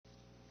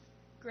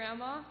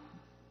Grandma?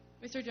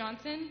 Mr.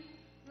 Johnson?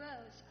 Rose,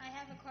 I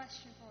have a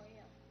question for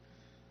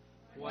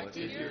you. What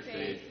did your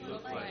faith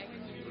look like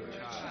when you were a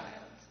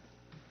child?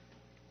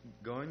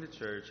 Going to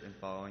church and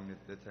following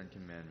the Ten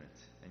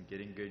Commandments and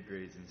getting good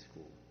grades in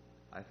school.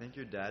 I think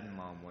your dad and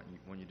mom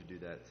want you to do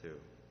that too.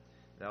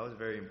 That was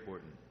very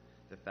important.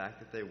 The fact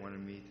that they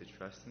wanted me to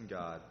trust in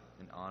God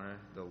and honor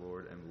the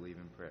Lord and believe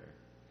in prayer.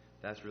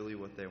 That's really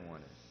what they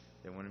wanted.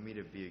 They wanted me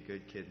to be a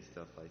good kid and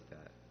stuff like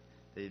that.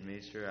 They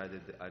made sure I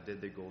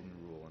did the golden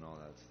rule and all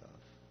that stuff.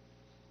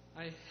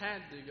 I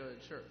had to go to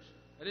church.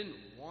 I didn't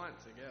want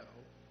to go.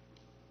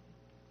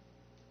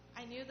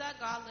 I knew that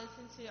God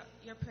listened to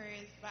your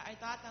prayers, but I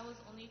thought that was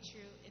only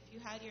true if you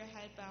had your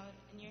head bowed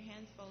and your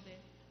hands folded,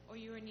 or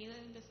you were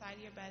kneeling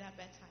beside your bed at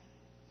bedtime.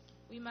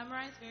 We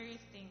memorized various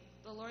things: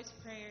 the Lord's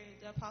Prayer,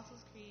 the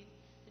Apostles' Creed,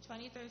 the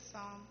 23rd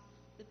Psalm,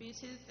 the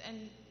Beatitudes,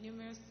 and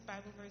numerous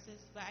Bible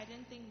verses, but I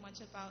didn't think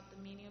much about the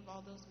meaning of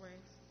all those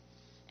words,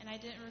 and I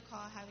didn't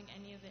recall having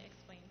any of it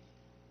explained.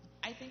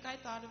 I think I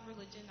thought of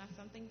religion as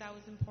something that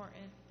was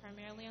important,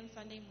 primarily on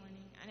Sunday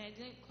morning, and I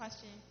didn't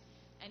question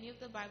any of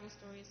the Bible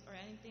stories or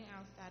anything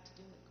else that had to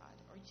do with God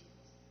or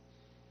Jesus.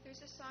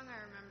 There's a song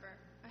I remember,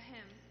 a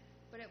hymn,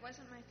 but it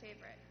wasn't my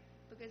favorite,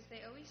 because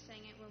they always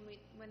sang it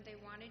when they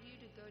wanted you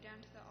to go down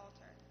to the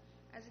altar.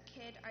 As a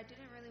kid, I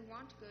didn't really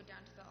want to go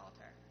down to the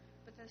altar,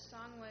 but the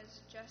song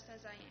was Just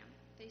As I Am.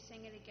 They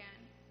sang it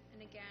again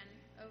and again,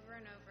 over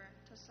and over,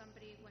 till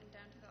somebody went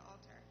down to the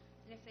altar.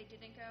 And if they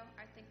didn't go,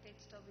 I think they'd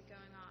still be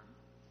going on.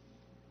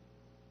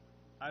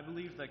 I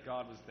believed that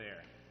God was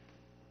there.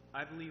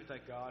 I believed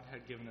that God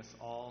had given us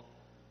all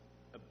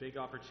a big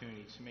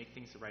opportunity to make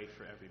things right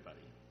for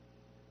everybody.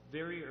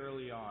 Very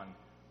early on,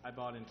 I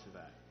bought into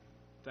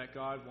that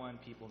God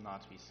wanted people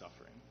not to be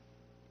suffering.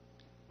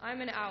 I'm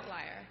an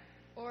outlier,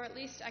 or at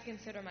least I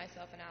consider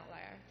myself an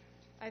outlier.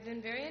 I've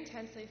been very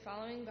intensely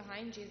following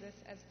behind Jesus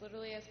as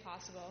literally as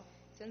possible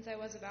since I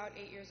was about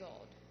 8 years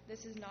old.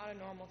 This is not a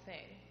normal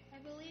thing. I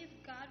believe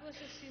God was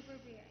a super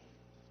being.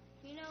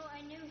 You know, I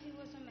knew he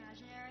was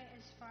imaginary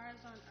as far as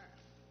on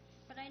earth,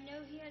 but I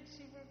knew he had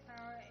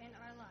superpower in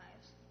our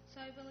lives, so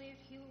I believed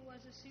he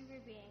was a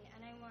super being,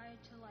 and I wanted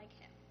to like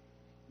him.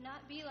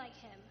 Not be like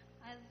him.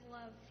 I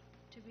love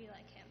to be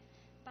like him,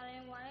 but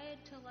I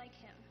wanted to like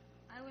him.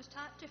 I was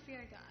taught to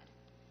fear God.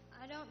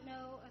 I don't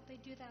know if they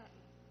do that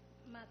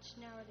much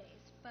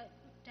nowadays, but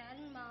Dad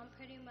and Mom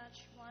pretty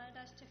much wanted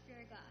us to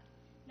fear God.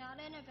 Not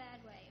in a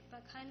bad way,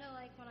 but kind of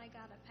like when I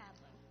got a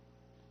paddling.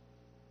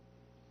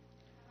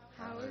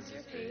 How has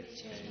your faith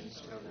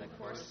changed over the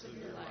course of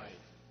your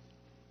life?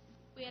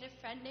 We had a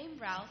friend named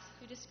Ralph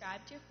who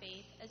described your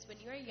faith as when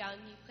you were young,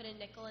 you put a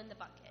nickel in the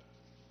bucket.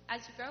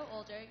 As you grow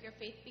older, your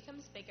faith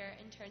becomes bigger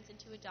and turns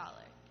into $1.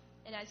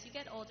 And as you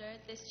get older,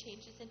 this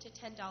changes into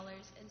 $10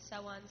 and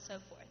so on and so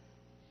forth.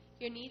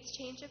 Your needs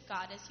change of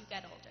God as you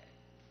get older.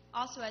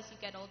 Also, as you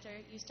get older,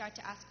 you start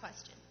to ask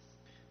questions.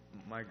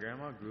 My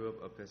grandma grew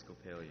up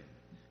Episcopalian.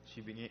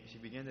 She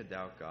began to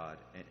doubt God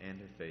and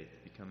her faith,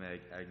 become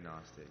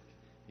agnostic,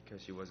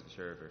 because she wasn't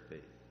sure of her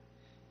faith.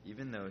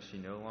 Even though she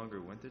no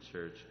longer went to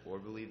church or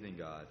believed in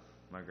God,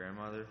 my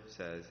grandmother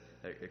says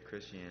that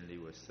Christianity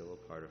was still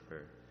a part of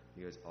her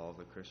because all of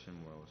the Christian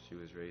morals she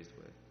was raised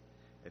with.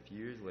 A few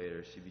years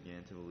later, she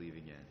began to believe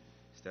again,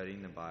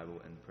 studying the Bible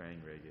and praying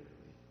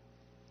regularly.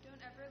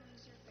 Don't ever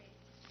lose your faith.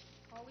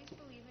 Always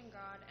believe in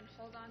God and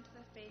hold on to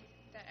the faith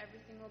that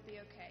everything will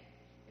be okay.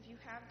 If you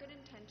have good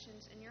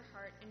intentions in your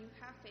heart and you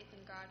have faith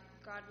in God,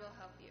 God will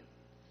help you.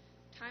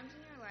 Times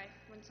in your life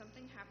when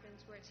something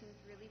happens where it seems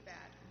really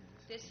bad,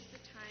 this is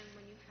the time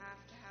when you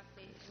have to have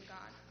faith in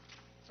God.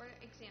 For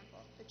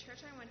example, the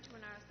church I went to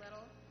when I was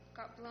little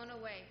got blown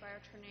away by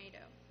a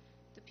tornado.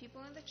 The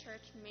people in the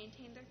church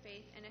maintained their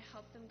faith and it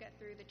helped them get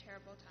through the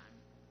terrible time.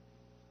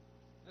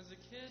 As a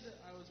kid,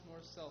 I was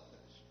more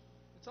selfish.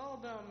 It's all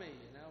about me,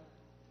 you know?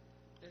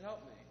 It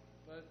helped me.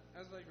 But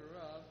as I grew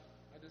up,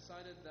 I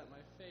decided that my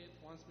faith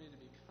wants me to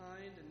be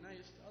kind and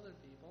nice to other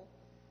people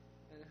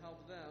and help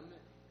them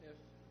if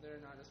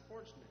they're not as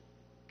fortunate.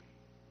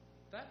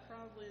 That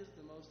probably is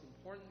the most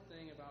important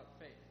thing about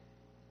faith.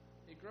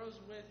 It grows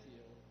with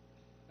you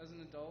as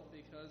an adult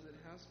because it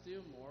has to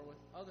do more with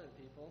other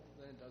people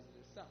than it does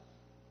with yourself.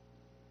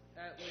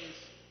 At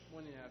least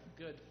when you have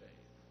good faith.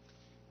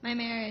 My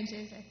marriage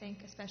is, I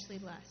think, especially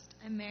blessed.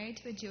 I'm married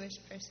to a Jewish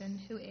person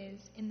who is,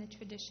 in the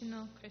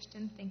traditional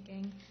Christian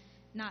thinking,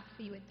 not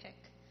who you would pick.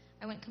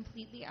 I went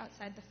completely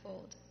outside the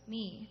fold.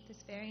 Me,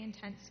 this very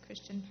intense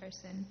Christian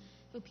person,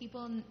 who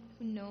people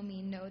who know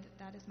me know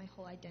that is my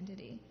whole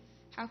identity.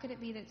 How could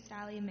it be that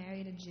Sally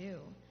married a Jew?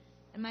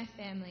 And my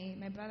family,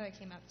 my brother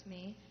came up to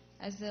me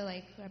as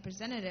the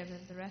representative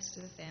of the rest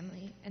of the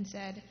family and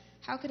said,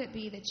 how could it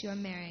be that you are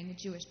marrying a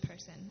Jewish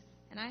person?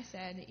 And I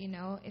said,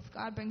 if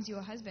God brings you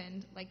a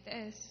husband like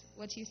this,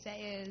 what you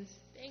say is,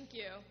 thank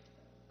you.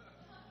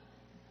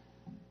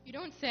 You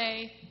don't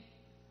say,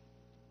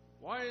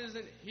 why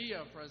isn't he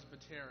a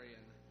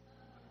Presbyterian?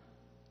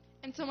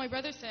 And so my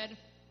brother said,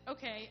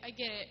 okay, I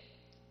get it.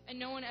 And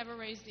no one ever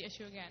raised the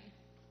issue again.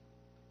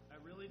 I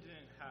really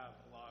didn't have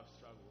a lot of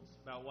struggles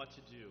about what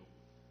to do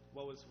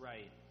what was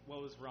right,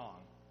 what was wrong.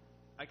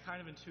 I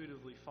kind of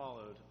intuitively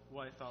followed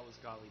what I thought was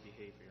godly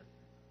behavior.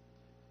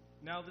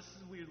 Now, this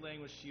is weird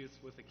language to use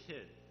with a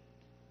kid,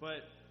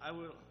 but I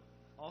would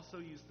also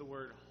use the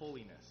word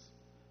holiness,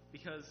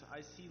 because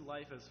I see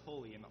life as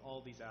holy in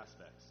all these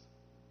aspects.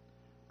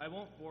 I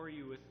won't bore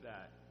you with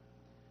that,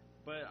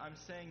 but I'm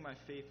saying my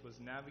faith was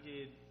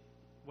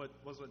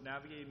what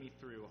navigated me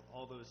through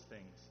all those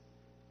things.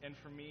 And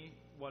for me,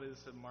 what is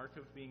a mark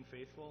of being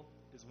faithful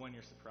is when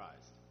you're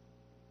surprised.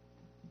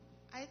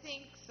 I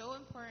think so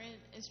important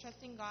is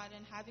trusting God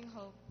and having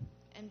hope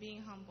and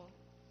being humble.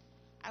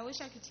 I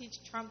wish I could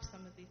teach Trump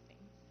some of these things.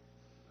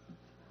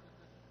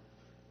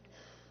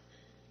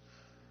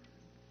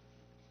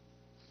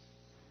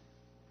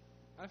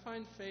 I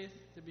find faith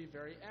to be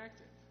very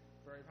active,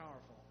 very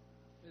powerful.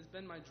 It's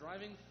been my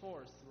driving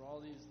force through all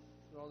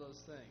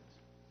those things.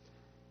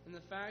 And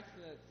the fact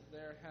that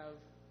there have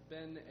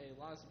been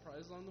a lot of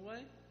surprises along the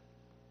way,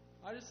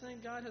 I just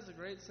think God has a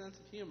great sense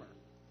of humor,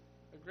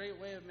 a great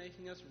way of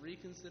making us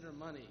reconsider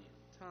money,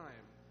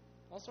 time,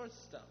 all sorts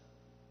of stuff,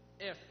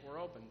 if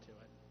we're open to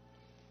it.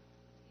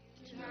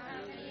 Do you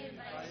have any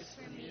advice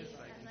for me as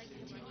I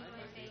continue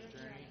my faith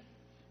journey?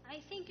 I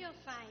think you'll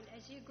find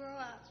as you grow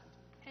up,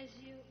 as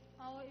you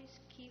always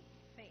keep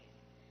faith,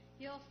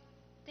 you'll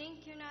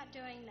think you're not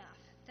doing enough,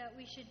 that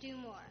we should do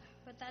more,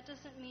 but that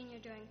doesn't mean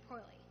you're doing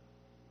poorly,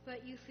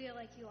 but you feel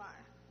like you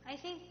are. I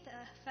think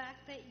the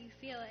fact that you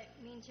feel it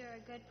means you're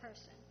a good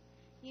person.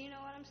 You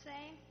know what I'm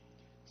saying?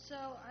 So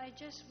I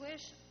just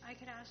wish I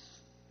could ask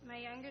my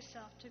younger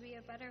self to be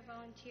a better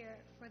volunteer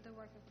for the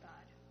work of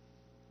God.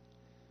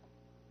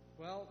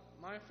 Well,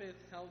 my faith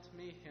helped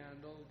me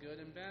handle good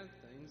and bad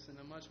things in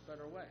a much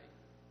better way.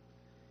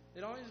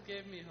 It always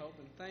gave me hope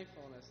and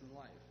thankfulness in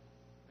life.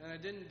 And I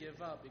didn't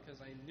give up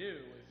because I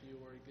knew if you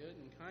were good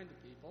and kind to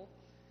people,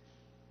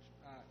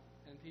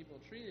 and people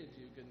treated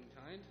you good and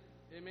kind,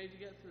 it made you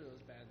get through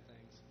those bad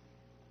things.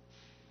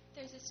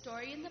 There's a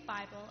story in the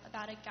Bible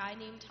about a guy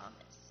named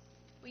Thomas.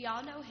 We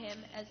all know him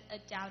as a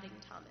doubting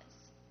Thomas.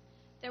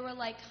 There were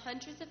like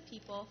hundreds of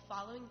people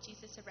following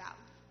Jesus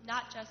around,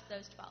 not just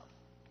those 12.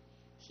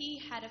 He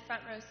had a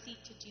front row seat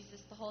to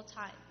Jesus the whole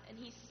time, and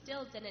he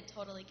still didn't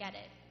totally get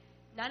it.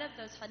 None of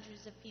those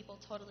hundreds of people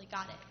totally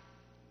got it.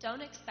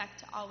 Don't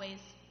expect to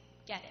always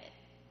get it.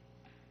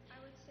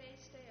 I would say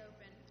stay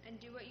open and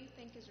do what you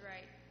think is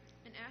right,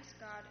 and ask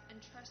God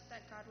and trust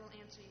that God will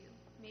answer you.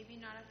 Maybe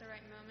not at the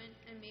right moment,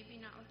 and maybe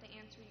not with the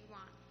answer you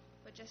want,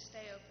 but just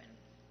stay open.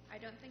 I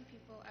don't think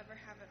people ever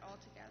have it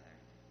all together.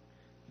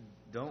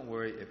 Don't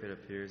worry if it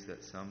appears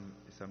that some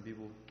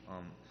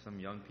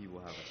young people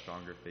have a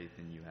stronger faith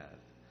than you have.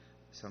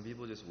 Some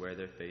people just wear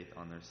their faith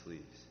on their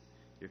sleeves.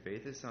 Your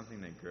faith is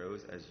something that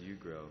grows as you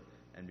grow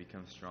and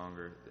becomes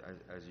stronger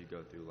as you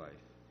go through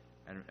life.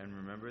 And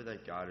remember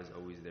that God is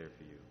always there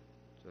for you.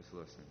 Just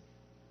listen.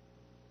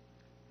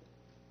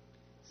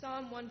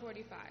 Psalm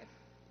 145.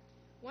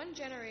 One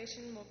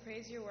generation will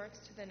praise your works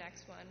to the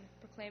next one,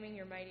 proclaiming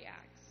your mighty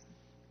acts.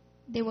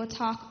 They will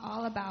talk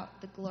all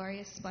about the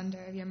glorious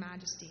splendor of your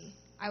majesty.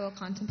 I will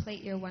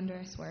contemplate your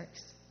wondrous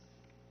works.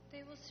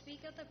 They will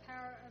speak of the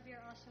power of your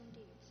awesome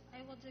deeds.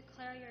 I will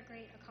declare your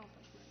great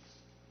accomplishments.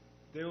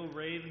 They will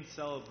rave in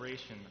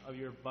celebration of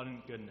your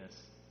abundant goodness.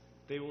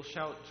 They will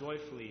shout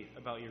joyfully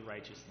about your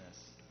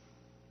righteousness.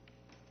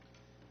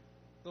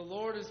 The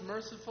Lord is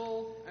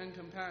merciful and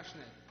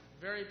compassionate,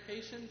 very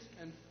patient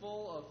and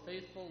full of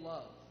faithful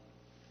love.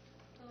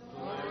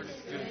 The Lord is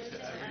good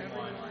to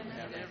everyone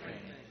and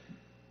everything.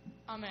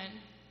 Amen.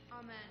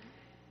 Amen.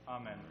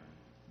 Amen.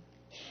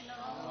 And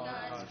all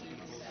God's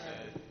people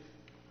said,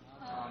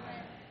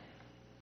 Amen.